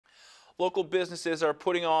Local businesses are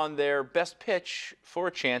putting on their best pitch for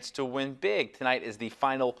a chance to win big. Tonight is the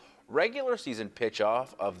final regular season pitch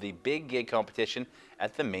off of the Big Gig competition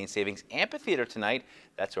at the Maine Savings Amphitheater tonight.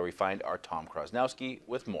 That's where we find our Tom Krosnowski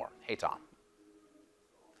with more. Hey, Tom.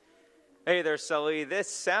 Hey there, Sully. This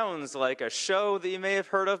sounds like a show that you may have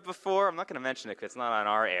heard of before. I'm not going to mention it because it's not on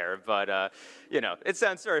our air, but, it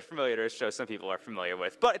sounds very familiar to a show some people are familiar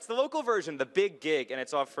with. But it's the local version, The Big Gig, and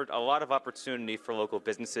it's offered a lot of opportunity for local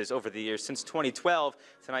businesses over the years. Since 2012,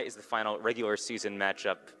 tonight is the final regular season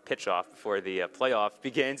matchup pitch-off before the playoff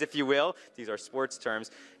begins, if you will. These are sports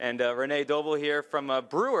terms. And Renee Doble here from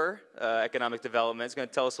Brewer Economic Development is going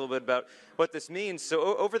to tell us a little bit about what this means.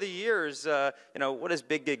 So over the years, what has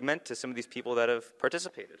Big Gig meant to some of these people that have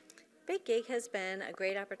participated? Big Gig has been a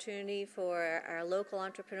great opportunity for our local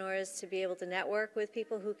entrepreneurs to be able to network with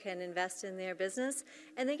people who can invest in their business,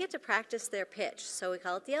 and they get to practice their pitch. So we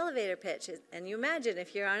call it the elevator pitch. And you imagine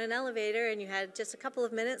if you're on an elevator and you had just a couple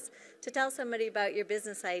of minutes to tell somebody about your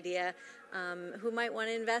business idea who might want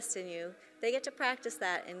to invest in you, they get to practice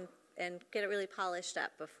that and get it really polished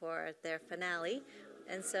up before their finale.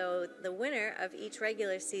 And so the winner of each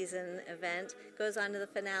regular season event goes on to the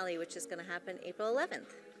finale, which is going to happen April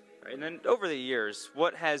 11th. Right, and then over the years,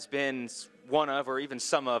 what has been one of or even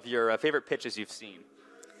some of your favorite pitches you've seen?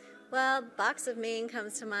 Well, Box of Maine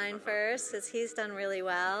comes to mind first because he's done really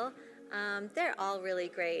well. They're all really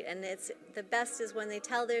great, and the best is when they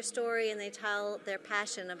tell their story and they tell their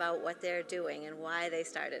passion about what they're doing and why they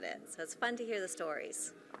started it. So it's fun to hear the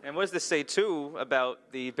stories. And what does this say, too,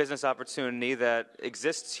 about the business opportunity that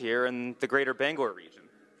exists here in the greater Bangor region?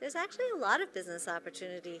 There's actually a lot of business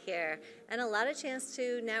opportunity here and a lot of chance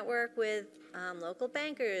to network with local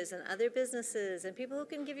bankers and other businesses and people who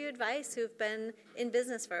can give you advice who've been in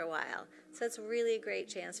business for a while. So it's really a great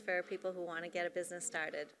chance for people who want to get a business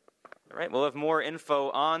started. All right, we'll have more info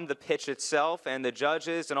on the pitch itself and the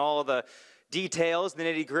judges and all the details, the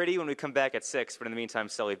nitty-gritty, when we come back at 6. But in the meantime,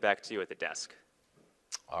 Sully, back to you at the desk.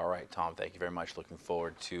 All right, Tom, thank you very much. Looking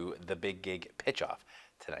forward to the Big Gig pitch-off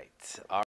tonight.